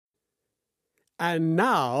And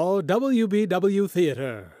now, WBW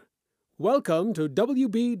Theater. Welcome to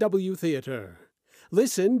WBW Theater.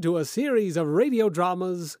 Listen to a series of radio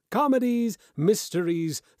dramas, comedies,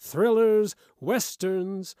 mysteries, thrillers,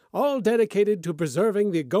 westerns, all dedicated to preserving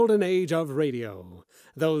the golden age of radio.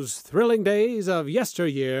 Those thrilling days of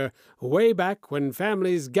yesteryear, way back when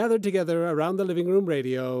families gathered together around the living room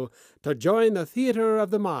radio to join the theater of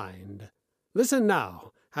the mind. Listen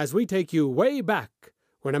now as we take you way back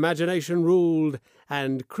when imagination ruled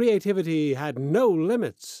and creativity had no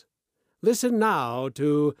limits. Listen now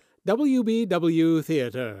to WBW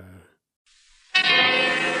Theater.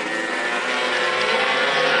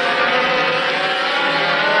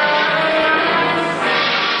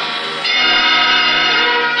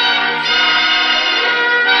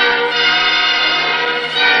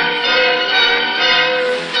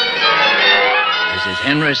 This is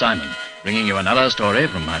Henry Simon, bringing you another story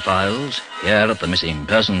from my files here at the Missing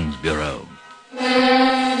Persons Bureau.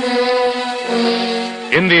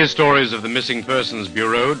 In these stories of the Missing Persons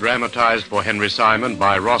Bureau, dramatized for Henry Simon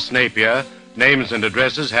by Ross Napier, names and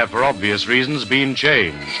addresses have, for obvious reasons, been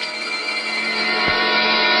changed.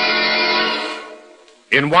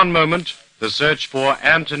 In one moment, the search for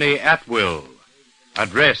Anthony Atwill.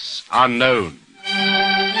 Address unknown.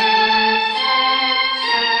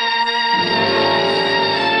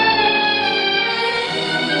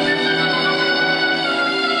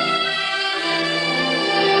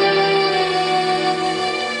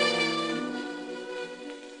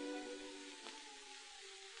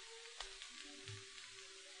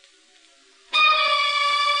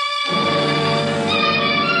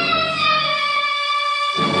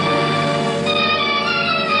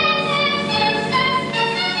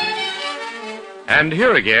 And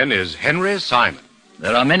here again is Henry Simon.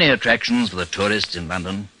 There are many attractions for the tourists in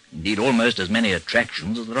London, indeed almost as many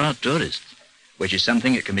attractions as there are tourists, which is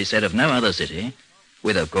something that can be said of no other city,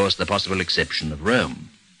 with, of course, the possible exception of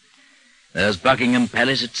Rome. There's Buckingham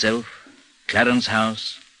Palace itself, Clarence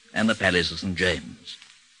House, and the Palace of St. James.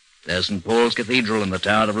 There's St. Paul's Cathedral and the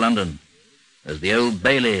Tower of London. There's the Old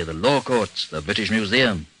Bailey, the Law Courts, the British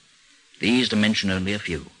Museum. These to mention only a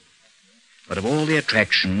few. But of all the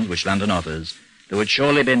attractions which London offers, there would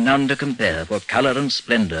surely be none to compare for colour and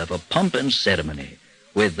splendour, for pomp and ceremony,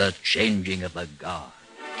 with the changing of the guard.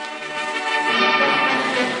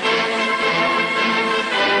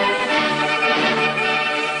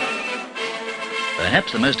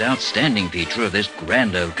 Perhaps the most outstanding feature of this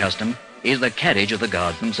grand old custom is the carriage of the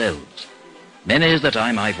guards themselves. Many is the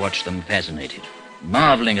time I've watched them fascinated,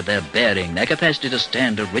 marvelling at their bearing, their capacity to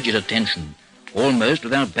stand at rigid attention, almost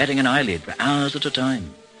without batting an eyelid for hours at a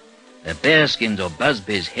time. Their bearskins or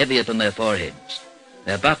busbies heavy upon their foreheads,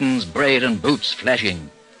 their buttons, braid, and boots flashing,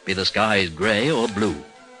 be the skies grey or blue.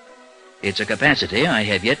 It's a capacity I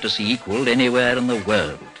have yet to see equalled anywhere in the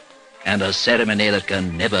world, and a ceremony that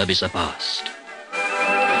can never be surpassed.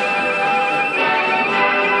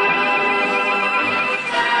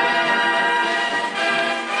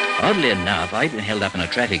 Oddly enough, I've been held up in a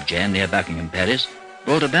traffic jam near Buckingham Palace,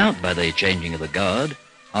 brought about by the changing of the guard,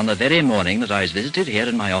 on the very morning that I was visited here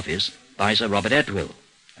in my office by Sir Robert Atwill,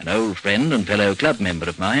 an old friend and fellow club member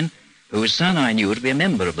of mine, whose son I knew to be a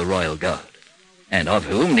member of the Royal Guard, and of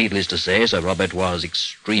whom, needless to say, Sir Robert was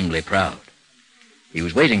extremely proud. He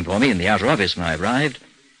was waiting for me in the outer office when I arrived,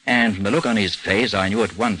 and from the look on his face, I knew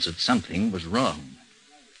at once that something was wrong.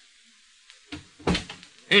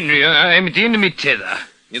 Henry, I'm at the end of my tether.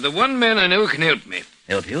 You're the one man I know who can help me.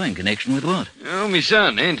 Help you in connection with what? Oh, my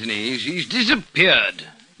son, Anthony, he's disappeared.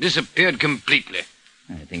 Disappeared completely.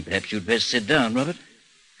 I think perhaps you'd best sit down, Robert.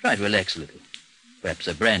 Try to relax a little. Perhaps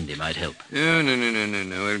a brandy might help. Oh,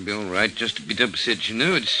 no. I'll be all right. Just a bit upset, you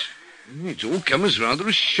know. It's all come as rather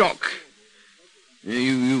a shock.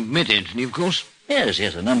 You've met Anthony, of course? Yes,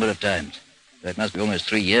 a number of times. It must be almost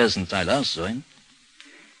 3 years since I last saw him.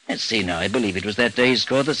 Let's see now. I believe it was that day he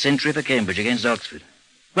scored the century for Cambridge against Oxford.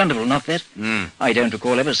 Wonderful, not that? I don't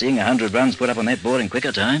recall ever seeing 100 runs put up on that board in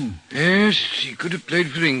quicker time. Yes, he could have played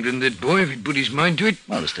for England, that boy, if he'd put his mind to it.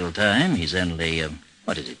 Well, there's still time. He's only,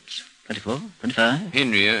 24, 25?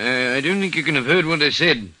 Henry, I don't think you can have heard what I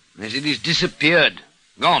said. I said he's disappeared.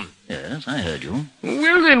 Gone. Yes, I heard you.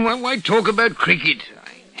 Well, then, why talk about cricket?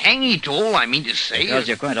 Hang it all, I mean to say. Because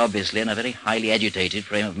you're quite obviously in a very highly agitated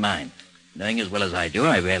frame of mind. Knowing as well as I do,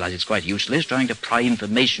 I realize it's quite useless trying to pry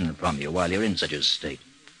information from you while you're in such a state.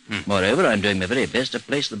 Moreover, I'm doing my very best to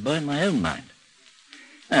place the boy in my own mind.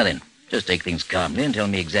 Now then, just take things calmly and tell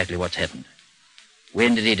me exactly what's happened.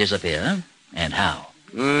 When did he disappear, and how?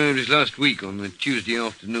 It was last week on a Tuesday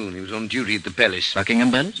afternoon. He was on duty at the palace.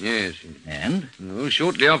 Buckingham Palace? Yes. And? Well,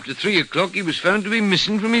 shortly after 3 o'clock, he was found to be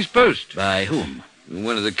missing from his post. By whom?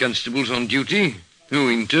 One of the constables on duty, who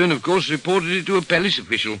in turn, of course, reported it to a palace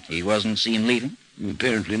official. He wasn't seen leaving?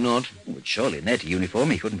 Apparently not. But surely in that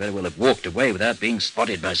uniform he couldn't very well have walked away without being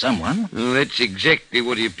spotted by someone. Well, that's exactly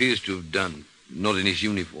what he appears to have done. Not in his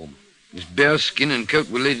uniform. His bare skin and coat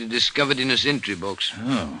were later discovered in a sentry box.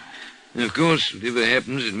 Oh. And of course, whatever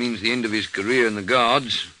happens, it means the end of his career in the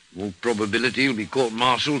Guards. In all probability, he'll be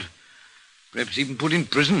court-martialed. Perhaps even put in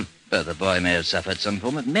prison. But the boy may have suffered some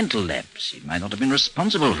form of mental lapse. He might not have been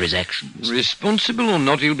responsible for his actions. Responsible or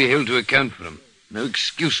not, he'll be held to account for them. No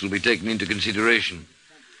excuse will be taken into consideration.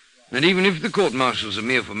 And even if the court-martial's a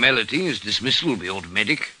mere formality, his dismissal will be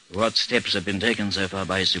automatic. What steps have been taken so far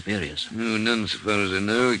by his superiors? No, none so far as I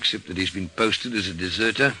know, except that he's been posted as a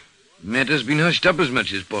deserter. The matter's been hushed up as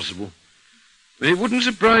much as possible. But it wouldn't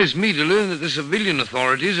surprise me to learn that the civilian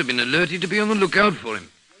authorities have been alerted to be on the lookout for him.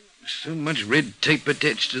 There's so much red tape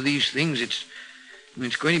attached to these things,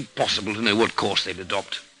 it's quite impossible to know what course they'll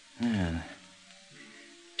adopt.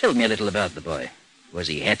 Tell me a little about the boy. Was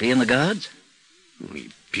he happy in the Guards? Well, he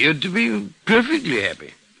appeared to be perfectly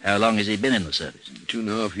happy. How long has he been in the service?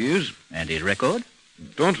 2.5 years. And his record?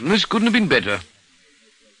 Thoughtfulness couldn't have been better.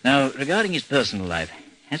 Now, regarding his personal life,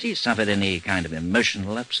 has he suffered any kind of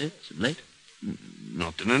emotional upsets of late?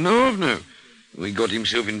 Not that I know of, no. He got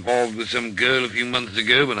himself involved with some girl a few months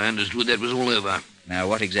ago, but I understood that was all over. Now,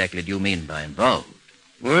 what exactly do you mean by involved?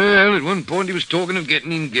 Well, at one point he was talking of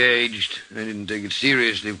getting engaged. I didn't take it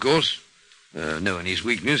seriously, of course. Knowing his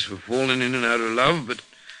weakness for falling in and out of love, but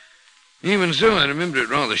even so, I remember it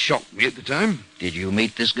rather shocked me at the time. Did you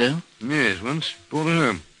meet this girl? Yes, once. Brought her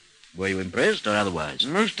home. Were you impressed or otherwise?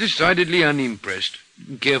 Most decidedly unimpressed.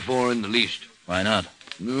 Didn't care for her in the least. Why not?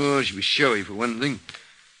 No, she was showy, for one thing.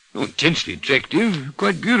 Oh, intensely attractive.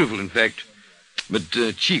 Quite beautiful, in fact. But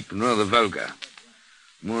cheap and rather vulgar.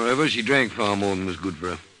 Moreover, she drank far more than was good for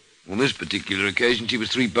her. On this particular occasion, she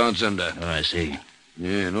was 3 pounds under. Oh, I see.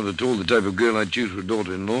 Yeah, not at all the type of girl I'd choose for a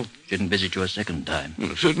daughter-in-law. Didn't visit you a second time?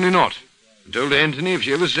 Well, certainly not. I told Anthony if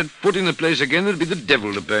she ever set foot in the place again, there'd be the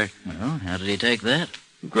devil to pay. Well, how did he take that?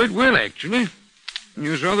 Quite well, actually. He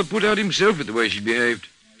was rather put out himself at the way she behaved.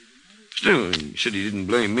 Still, he said he didn't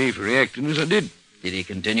blame me for reacting as I did. Did he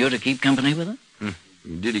continue to keep company with her?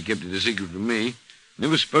 He did. He kept it a secret from me.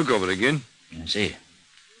 Never spoke of it again. I see.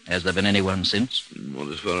 Has there been anyone since? Not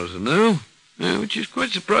as far as I know. Which is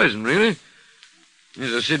quite surprising, really.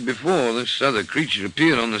 As I said before, this other creature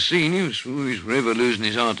appeared on the scene. He was forever losing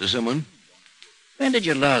his heart to someone. When did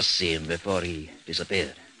you last see him before he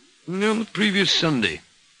disappeared? On the previous Sunday.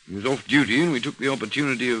 He was off duty, and we took the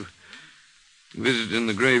opportunity of visiting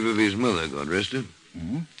the grave of his mother, God rest her.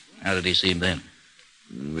 How did he seem then?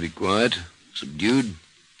 Very quiet, subdued.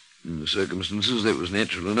 In the circumstances, that was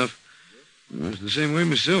natural enough. I was the same way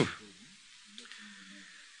myself.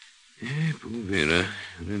 Yeah, poor Vera.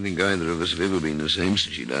 I don't think either of us have ever been the same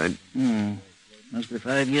since she died. Must be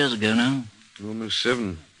 5 years ago now. Almost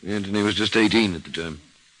 7. Anthony was just 18 at the time.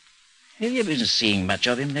 Have you been seeing much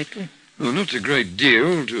of him lately? Oh, not a great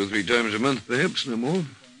deal. 2 or 3 times a month, perhaps, no more.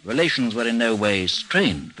 Relations were in no way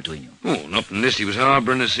strained between you. Oh, not unless he was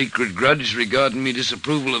harbouring a secret grudge regarding me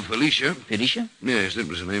disapproval of Felicia. Felicia? Yes, that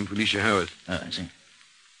was her name, Felicia Howarth. Oh, I see.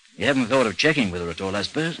 You haven't thought of checking with her at all, I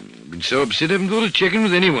suppose? I've been so upset I haven't thought of checking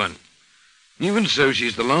with anyone. Even so,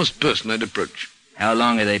 she's the last person I'd approach. How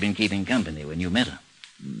long had they been keeping company when you met her?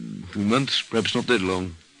 A few months, perhaps not that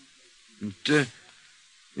long. But,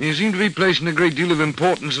 they seemed to be placing a great deal of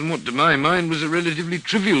importance on what, to my mind, was a relatively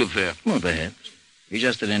trivial affair. Well, perhaps. It's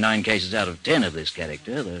just that in 9 cases out of 10 of this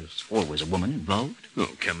character, there's always a woman involved. Oh,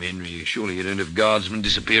 come, Henry. Surely you don't have guardsmen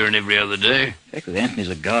disappearing every other day. The fact that Anthony's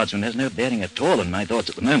a guardsman has no bearing at all on my thoughts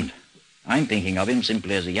at the moment. I'm thinking of him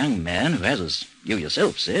simply as a young man who has, as you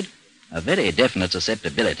yourself said, a very definite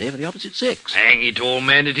susceptibility for the opposite sex. Hang it all,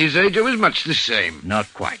 man, at his age I was much the same.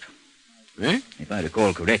 Not quite. Eh? If I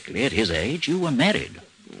recall correctly, at his age, you were married.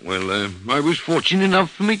 Well, I was fortunate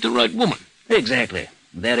enough to meet the right woman. Exactly.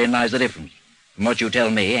 Therein lies the difference. From what you tell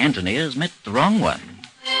me, Anthony has met the wrong one.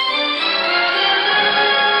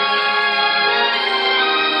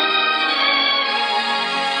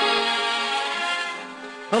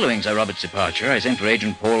 Following Sir Robert's departure, I sent for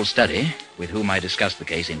Agent Paul Studdy, with whom I discussed the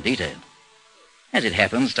case in detail. As it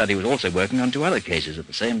happened, Studdy was also working on 2 other cases at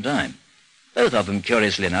the same time, both of them,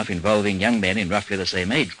 curiously enough, involving young men in roughly the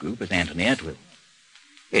same age group as Anthony Atwill.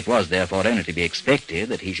 It was, therefore, only to be expected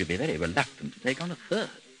that he should be very reluctant to take on a third.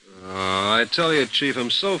 Oh, I tell you, Chief,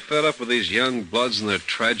 I'm so fed up with these young bloods and their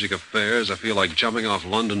tragic affairs, I feel like jumping off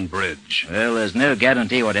London Bridge. Well, there's no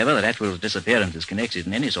guarantee whatever that Atwell's disappearance is connected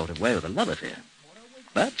in any sort of way with a love affair.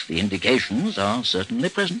 But the indications are certainly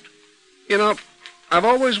present. You know, I've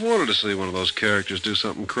always wanted to see one of those characters do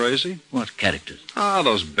something crazy. What characters?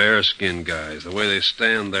 Those bearskin guys, the way they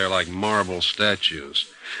stand there like marble statues.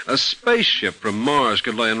 A spaceship from Mars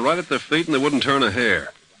could land right at their feet and they wouldn't turn a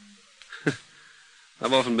hair.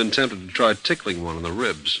 I've often been tempted to try tickling one in the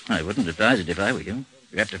ribs. I wouldn't advise it if I were you.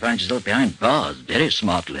 You have to find yourself behind bars very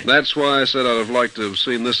smartly. That's why I said I'd have liked to have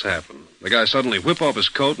seen this happen. The guy suddenly whip off his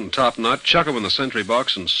coat and top knot, chuck him in the sentry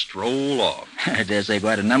box, and stroll off. I dare say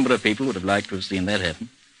quite a number of people would have liked to have seen that happen.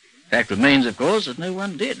 Fact remains, of course, that no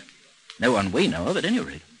one did. No one we know of, at any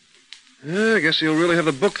rate. Yeah, I guess he'll really have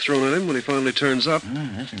the book thrown at him when he finally turns up.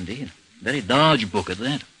 Yes, indeed. Very large book at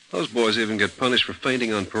that. Those boys even get punished for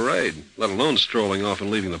fainting on parade, let alone strolling off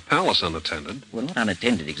and leaving the palace unattended. Well, not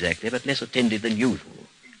unattended exactly, but less attended than usual.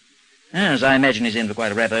 As I imagine he's in for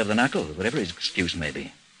quite a rap over the knuckles, whatever his excuse may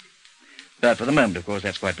be. But for the moment, of course,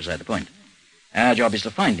 that's quite beside the point. Our job is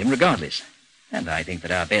to find him regardless. And I think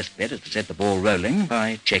that our best bet is to set the ball rolling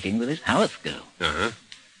by checking with this Howarth girl.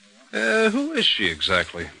 Who is she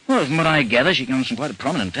exactly? Well, from what I gather, she comes from quite a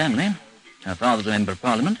prominent family. Her father's a member of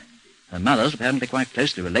Parliament. Her mother's apparently quite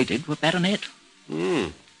closely related to a baronet.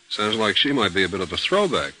 Sounds like she might be a bit of a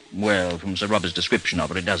throwback. Well, from Sir Robert's description of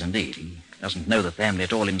her, it does indeed. He doesn't know the family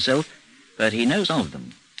at all himself, but he knows of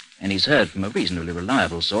them. And he's heard from a reasonably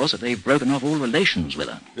reliable source that they've broken off all relations with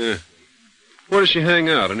her. Yeah. Where does she hang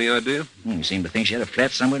out? Any idea? He seemed to think she had a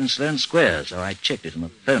flat somewhere in Sloane Square, so I checked it in the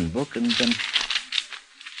phone book and,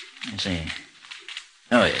 let's see.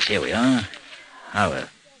 Oh, yes, here we are.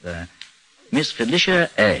 Howarth. Miss Felicia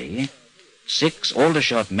A., 6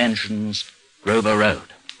 Aldershot Mansions, Grover Road.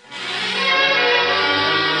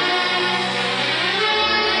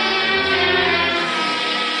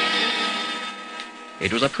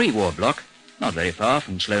 It was a pre-war block, not very far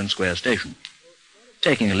from Sloane Square Station.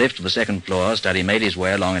 Taking a lift to the second floor, Studdy made his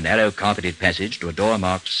way along a narrow carpeted passage to a door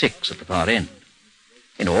marked 6 at the far end.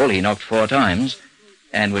 In all, he knocked 4 times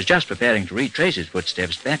and was just preparing to retrace his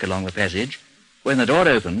footsteps back along the passage when the door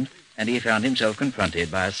opened and he found himself confronted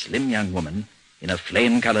by a slim young woman in a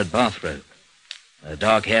flame-colored bathrobe. Her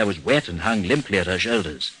dark hair was wet and hung limply at her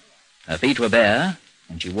shoulders. Her feet were bare,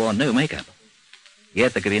 and she wore no makeup.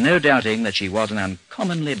 Yet there could be no doubting that she was an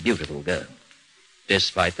uncommonly beautiful girl,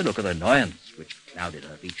 despite the look of annoyance which clouded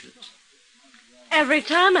her features. Every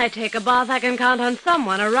time I take a bath, I can count on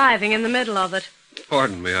someone arriving in the middle of it.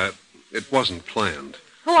 Pardon me, it wasn't planned.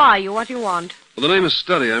 Who are you? What do you want? Well, the name is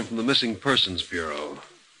Studdy. I'm from the Missing Persons Bureau.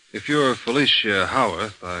 If you're Felicia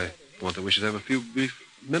Howarth, I want that we should have a few brief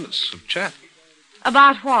minutes of chat.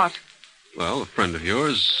 About what? Well, a friend of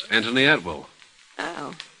yours, Anthony Atwell.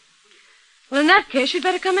 Oh. Well, in that case, you'd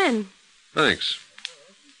better come in. Thanks.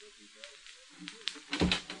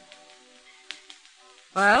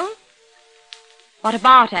 Well? What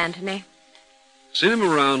about Anthony? Seen him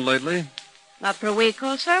around lately? Not for a week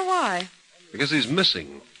or so. Why? Because he's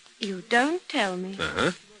missing. You don't tell me.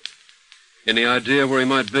 Uh-huh. Any idea where he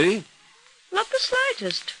might be? Not the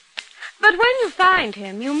slightest. But when you find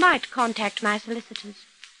him, you might contact my solicitors.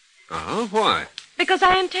 Uh-huh. Why? Because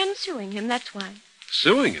I intend suing him, that's why.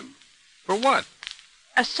 Suing him? For what?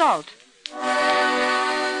 Assault.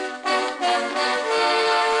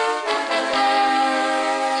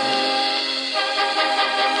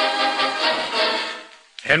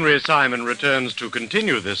 Henry Simon returns to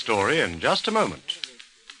continue this story in just a moment.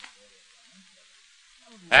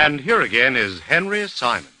 And here again is Henry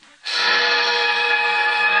Simon.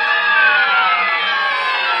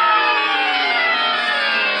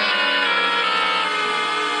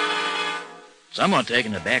 Somewhat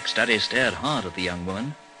taken aback, Studdy stared hard at the young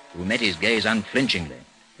woman, who met his gaze unflinchingly,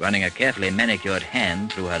 running a carefully manicured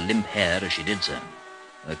hand through her limp hair as she did so,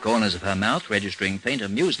 the corners of her mouth registering faint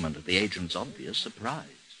amusement at the agent's obvious surprise.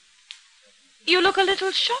 You look a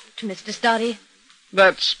little shocked, Mr. Studdy.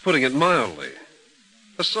 That's putting it mildly.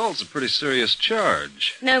 Assault's a pretty serious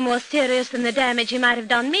charge. No more serious than the damage he might have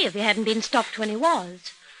done me if he hadn't been stopped when he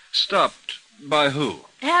was. Stopped by who?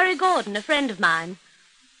 Harry Gordon, a friend of mine.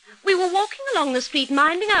 We were walking along the street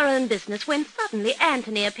minding our own business when suddenly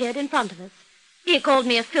Anthony appeared in front of us. He called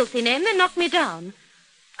me a filthy name, then knocked me down.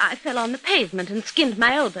 I fell on the pavement and skinned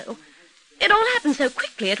my elbow. It all happened so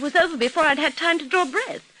quickly it was over before I'd had time to draw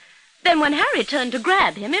breath. Then when Harry turned to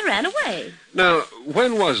grab him, he ran away. Now,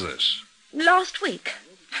 when was this? Last week.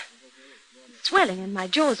 Swelling and my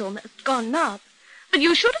jaw's almost gone numb. But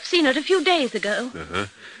you should have seen it a few days ago. Uh-huh.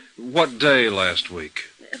 What day last week?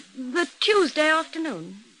 The Tuesday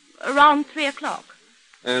afternoon. around 3 o'clock.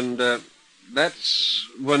 And that's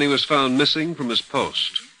when he was found missing from his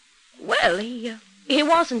post. Well, he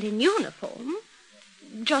wasn't in uniform.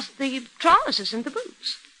 Just the trousers and the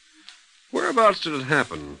boots. Whereabouts did it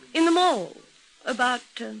happen? In the mall. About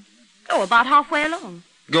halfway along.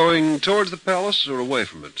 Going towards the palace or away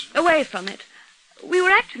from it? Away from it. We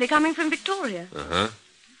were actually coming from Victoria. Uh-huh.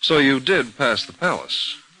 So you did pass the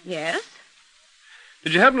palace? Yes.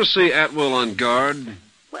 Did you happen to see Atwell on guard?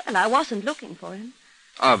 Well, I wasn't looking for him.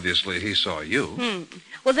 Obviously, he saw you.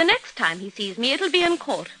 Well, the next time he sees me, it'll be in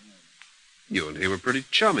court. You and he were pretty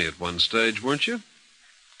chummy at one stage, weren't you?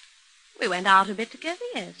 We went out a bit together,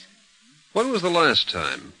 yes. When was the last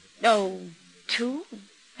time? Oh, 2,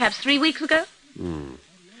 perhaps 3 weeks ago.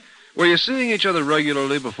 Were you seeing each other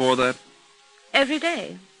regularly before that? Every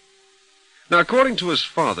day. Now, according to his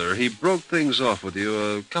father, he broke things off with you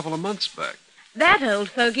a couple of months back. That old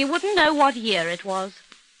fogey wouldn't know what year it was.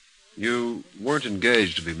 You weren't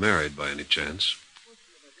engaged to be married by any chance?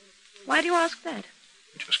 Why do you ask that?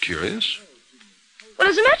 Just curious. Well,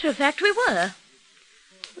 as a matter of fact, we were.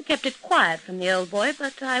 We kept it quiet from the old boy,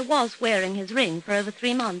 but I was wearing his ring for over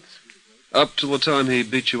 3 months. Up till the time he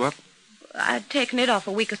beat you up? I'd taken it off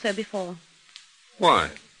a week or so before.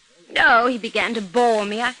 Why? Oh, he began to bore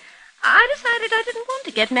me. I decided I didn't want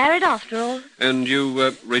to get married after all. And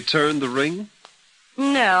you returned the ring?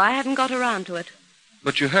 No, I hadn't got around to it.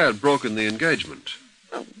 But you had broken the engagement.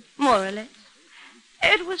 Oh, more or less.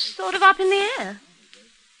 It was sort of up in the air.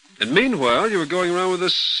 And meanwhile, you were going around with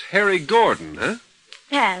this Harry Gordon, huh?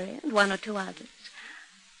 Harry and 1 or 2 others.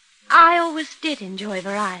 I always did enjoy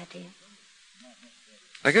variety.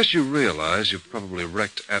 I guess you realize you've probably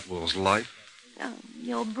wrecked Atwell's life. Oh,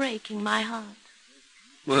 you're breaking my heart.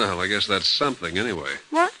 Well, I guess that's something anyway.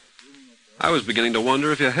 What? I was beginning to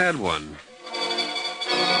wonder if you had one.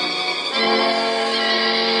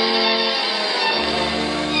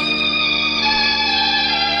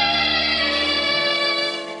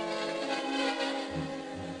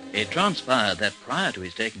 It transpired that prior to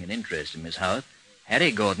his taking an interest in Miss Howarth,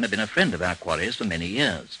 Harry Gordon had been a friend of our quarry's for many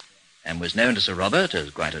years, and was known to Sir Robert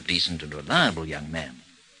as quite a decent and reliable young man.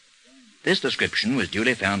 This description was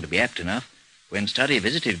duly found to be apt enough when Studdy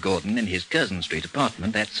visited Gordon in his Curzon Street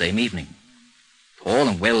apartment that same evening. Tall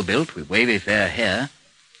and well-built, with wavy fair hair,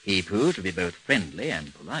 he proved to be both friendly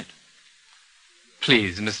and polite.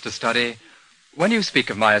 Please, Mr. Studdy, when you speak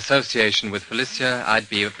of my association with Felicia, I'd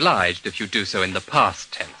be obliged if you do so in the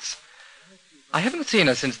past tense. I haven't seen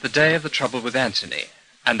her since the day of the trouble with Anthony,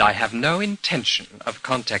 and I have no intention of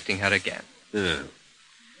contacting her again. Yeah.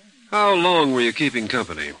 How long were you keeping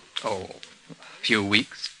company? Oh, a few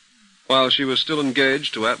weeks. While she was still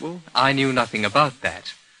engaged to Atwell? I knew nothing about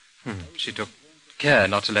that. She took care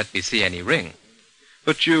not to let me see any ring.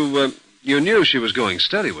 But you knew she was going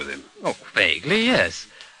steady with him. Oh, vaguely, yes.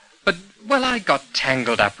 But, well, I got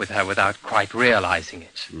tangled up with her without quite realizing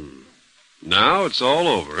it. Now it's all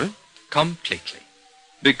over, eh? Completely.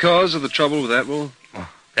 Because of the trouble with Atwell? Oh,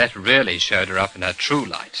 that really showed her up in her true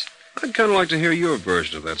light. I'd kind of like to hear your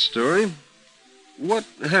version of that story. What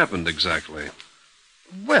happened exactly?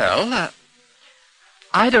 Well,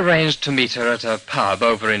 I'd arranged to meet her at a pub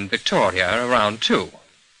over in Victoria around 2.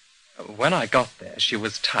 When I got there, she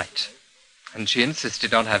was tight, and she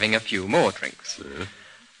insisted on having a few more drinks. Yeah.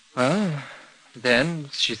 Well, then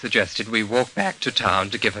she suggested we walk back to town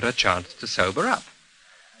to give her a chance to sober up.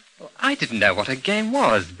 I didn't know what a game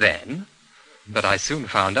was then, but I soon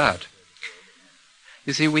found out.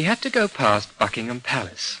 You see, we had to go past Buckingham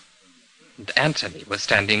Palace, and Anthony was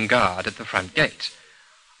standing guard at the front gate.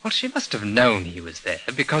 Well, she must have known he was there,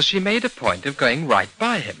 because she made a point of going right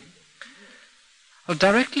by him. Well,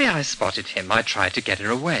 directly I spotted him, I tried to get her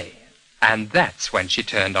away, and that's when she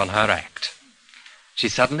turned on her act. She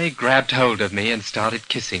suddenly grabbed hold of me and started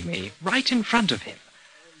kissing me right in front of him.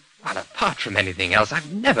 Well, apart from anything else,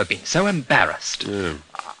 I've never been so embarrassed. Yeah.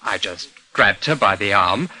 I just grabbed her by the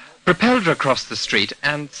arm, propelled her across the street,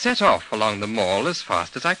 and set off along the mall as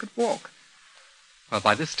fast as I could walk. Well,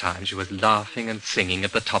 by this time, she was laughing and singing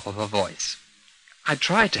at the top of her voice. I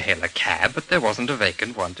tried to hail a cab, but there wasn't a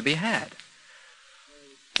vacant one to be had.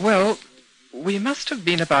 Well, we must have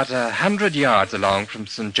been about 100 yards along from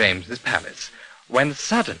St. James's Palace, when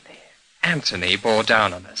suddenly Anthony bore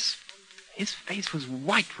down on us. His face was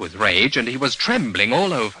white with rage, and he was trembling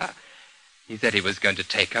all over. He said he was going to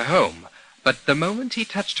take her home, but the moment he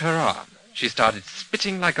touched her arm, she started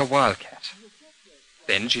spitting like a wildcat.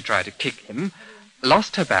 Then she tried to kick him,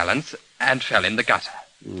 lost her balance, and fell in the gutter.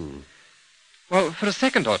 Well, for a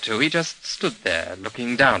second or two, he just stood there,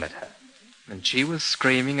 looking down at her, and she was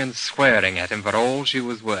screaming and swearing at him for all she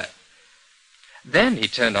was worth. Then he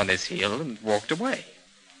turned on his heel and walked away.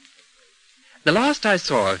 The last I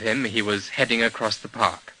saw of him, he was heading across the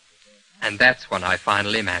park. And that's when I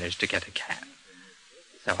finally managed to get a cab.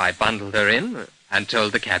 So I bundled her in and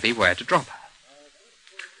told the cabbie where to drop her.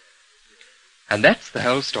 And that's the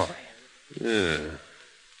whole story. Yeah.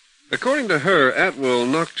 According to her, Atwell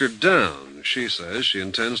knocked her down. She says she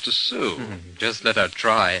intends to sue. Just let her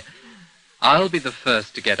try. I'll be the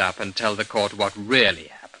first to get up and tell the court what really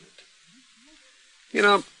happened. You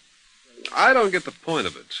know, I don't get the point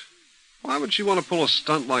of it. Why would she want to pull a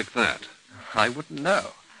stunt like that? I wouldn't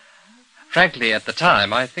know. Frankly, at the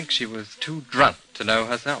time, I think she was too drunk to know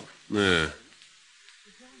herself. Yeah.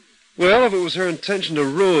 Well, if it was her intention to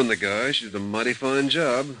ruin the guy, she did a mighty fine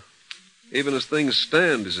job. Even as things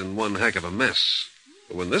stand, he's in one heck of a mess.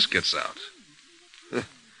 But when this gets out,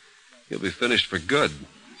 he'll be finished for good.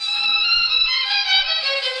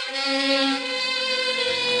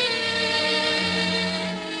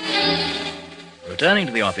 Returning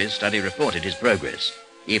to the office, Study reported his progress,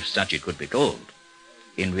 if such it could be called.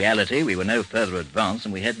 In reality, we were no further advanced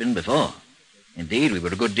than we had been before. Indeed, we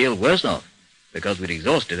were a good deal worse off, because we'd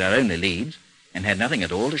exhausted our only leads and had nothing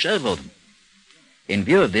at all to show for them. In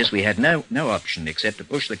view of this, we had no option except to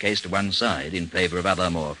push the case to one side in favor of other,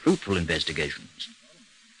 more fruitful investigations.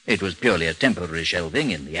 It was purely a temporary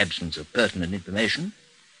shelving in the absence of pertinent information,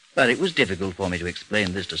 but it was difficult for me to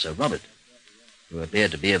explain this to Sir Robert, who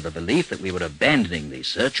appeared to be of the belief that we were abandoning the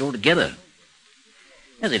search altogether.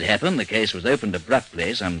 As it happened, the case was opened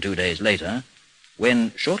abruptly some 2 days later,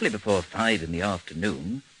 when, shortly before 5 in the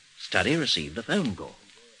afternoon, Study received a phone call.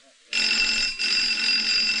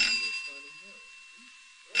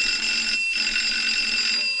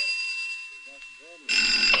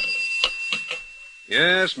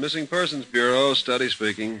 Yes, Missing Persons Bureau, Study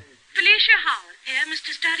speaking. Felicia Howard here,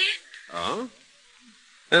 Mr. Study. Oh?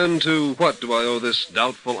 And to what do I owe this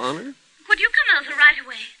doubtful honor? Would you come over right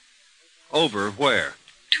away? Over where?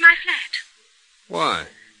 To my flat. Why?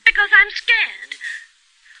 Because I'm scared.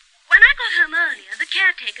 When I got home earlier, the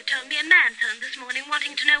caretaker told me a man phoned this morning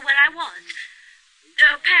wanting to know where I was.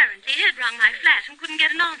 Apparently, he'd rung my flat and couldn't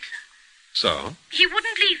get an answer. So? He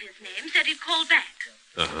wouldn't leave his name, said he'd call back.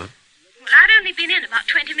 Uh-huh. Well, I'd only been in about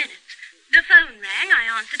 20 minutes. The phone rang, I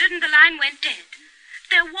answered it, and the line went dead.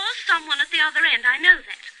 There was someone at the other end, I know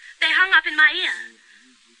that. They hung up in my ear.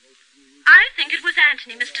 I think it was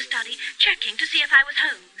Anthony, Mr. Study, checking to see if I was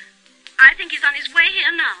home. I think he's on his way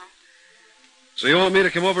here now. So you want me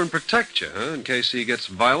to come over and protect you, huh, in case he gets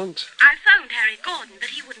violent? I phoned Harry Gordon,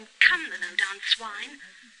 but he wouldn't come, the low-down swine.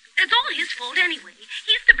 It's all his fault anyway.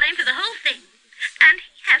 He's to blame for the whole thing. And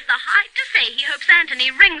he has the height to say he hopes Anthony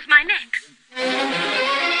wrings my neck. Who is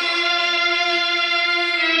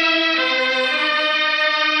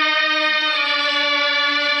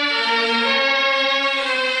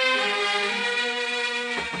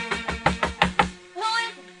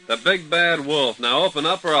it? The big bad wolf. Now open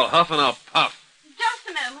up or I'll huff and I'll puff. Just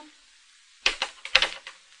a moment.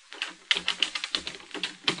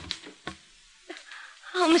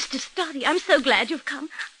 Oh, Mr. Study, I'm so glad you've come.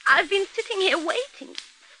 I've been sitting here waiting,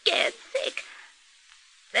 scared sick.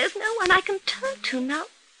 There's no one I can turn to now,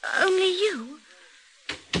 only you.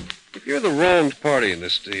 If you're the wronged party in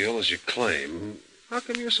this deal, as you claim, how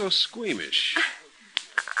come you're so squeamish?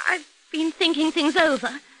 I've been thinking things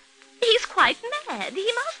over. He's quite mad.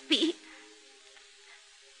 He must be.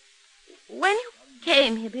 When you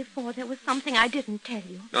came here before, there was something I didn't tell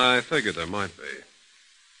you. I figured there might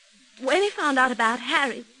be. When he found out about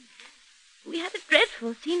Harry, we had a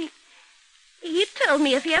dreadful scene. He told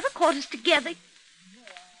me if he ever caught us together,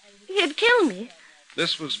 he'd kill me.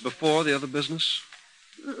 This was before the other business?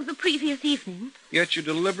 The previous evening. Yet you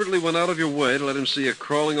deliberately went out of your way to let him see you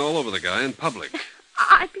crawling all over the guy in public.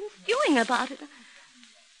 I've been stewing about it.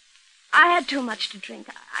 I had too much to drink.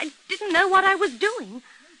 I didn't know what I was doing.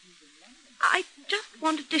 I just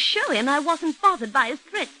wanted to show him I wasn't bothered by his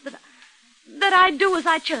threats, that I'd do as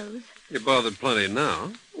I chose. You're bothered plenty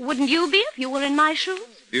now. Wouldn't you be if you were in my shoes?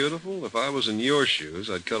 Beautiful. If I was in your shoes,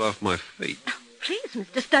 I'd cut off my feet. Oh, please,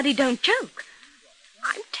 Mr. Study, don't joke.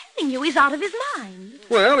 I'm telling you, he's out of his mind.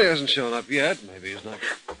 Well, he hasn't shown up yet. Maybe he's not.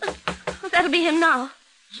 That'll be him now.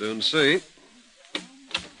 Soon see.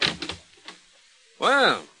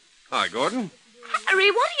 Well, hi, Gordon.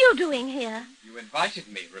 Harry, what are you doing here? You invited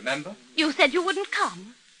me, remember? You said you wouldn't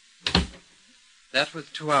come. That was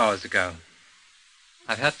 2 hours ago.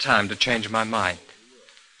 I've had time to change my mind.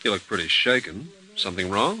 You look pretty shaken. Something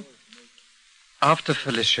wrong? After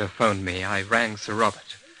Felicia phoned me, I rang Sir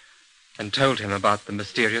Robert and told him about the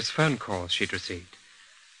mysterious phone calls she'd received.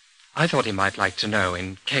 I thought he might like to know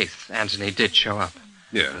in case Anthony did show up.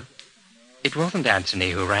 Yeah. It wasn't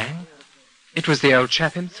Anthony who rang. It was the old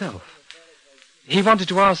chap himself. He wanted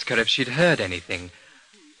to ask her if she'd heard anything,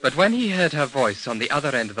 but when he heard her voice on the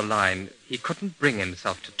other end of the line, he couldn't bring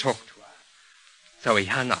himself to talk to her. So he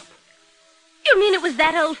hung up. You mean it was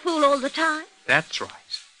that old fool all the time? That's right.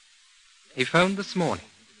 He phoned this morning,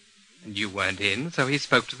 and you weren't in, so he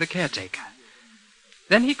spoke to the caretaker.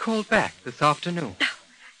 Then he called back this afternoon.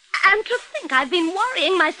 And to think I've been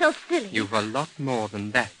worrying myself silly. You've a lot more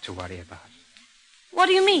than that to worry about. What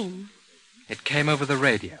do you mean? It came over the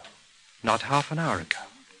radio, not half an hour ago.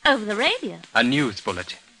 Over the radio? A news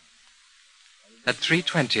bulletin. At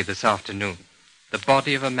 3:20 this afternoon, the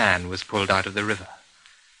body of a man was pulled out of the river.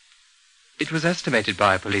 It was estimated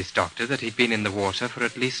by a police doctor that he'd been in the water for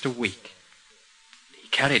at least a week. He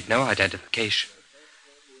carried no identification,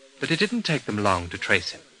 but it didn't take them long to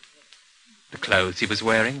trace him. The clothes he was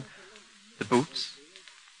wearing, the boots,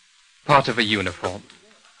 part of a uniform.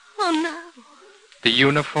 Oh, no. The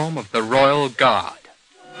uniform of the Royal Guard.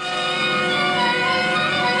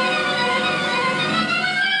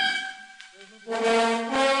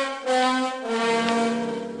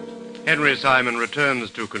 Henry Simon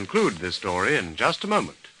returns to conclude this story in just a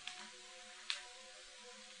moment.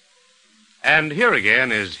 And here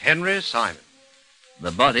again is Henry Simon.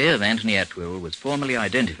 The body of Anthony Atwill was formally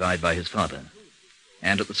identified by his father,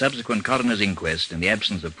 and at the subsequent coroner's inquest, in the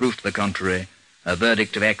absence of proof to the contrary, a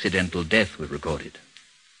verdict of accidental death was recorded.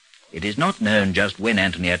 It is not known just when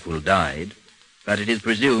Anthony Atwill died, but it is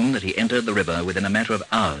presumed that he entered the river within a matter of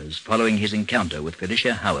hours following his encounter with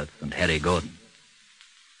Felicia Howarth and Harry Gordon.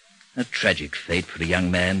 A tragic fate for a young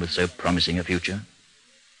man with so promising a future,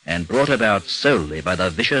 and brought about solely by the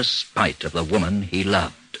vicious spite of the woman he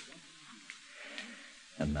loved.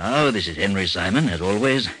 And now, this is Henry Simon, as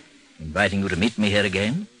always, inviting you to meet me here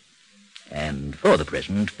again, and for the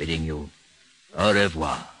present, bidding you au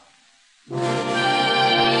revoir.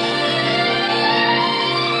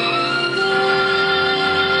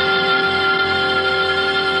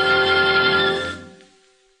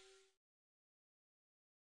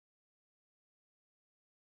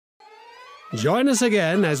 Join us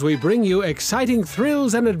again as we bring you exciting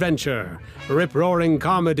thrills and adventure, rip-roaring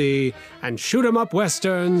comedy, and shoot-'em-up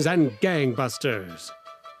westerns and gangbusters.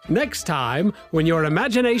 Next time, when your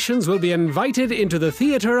imaginations will be invited into the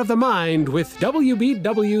theater of the mind with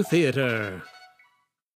WBW Theater.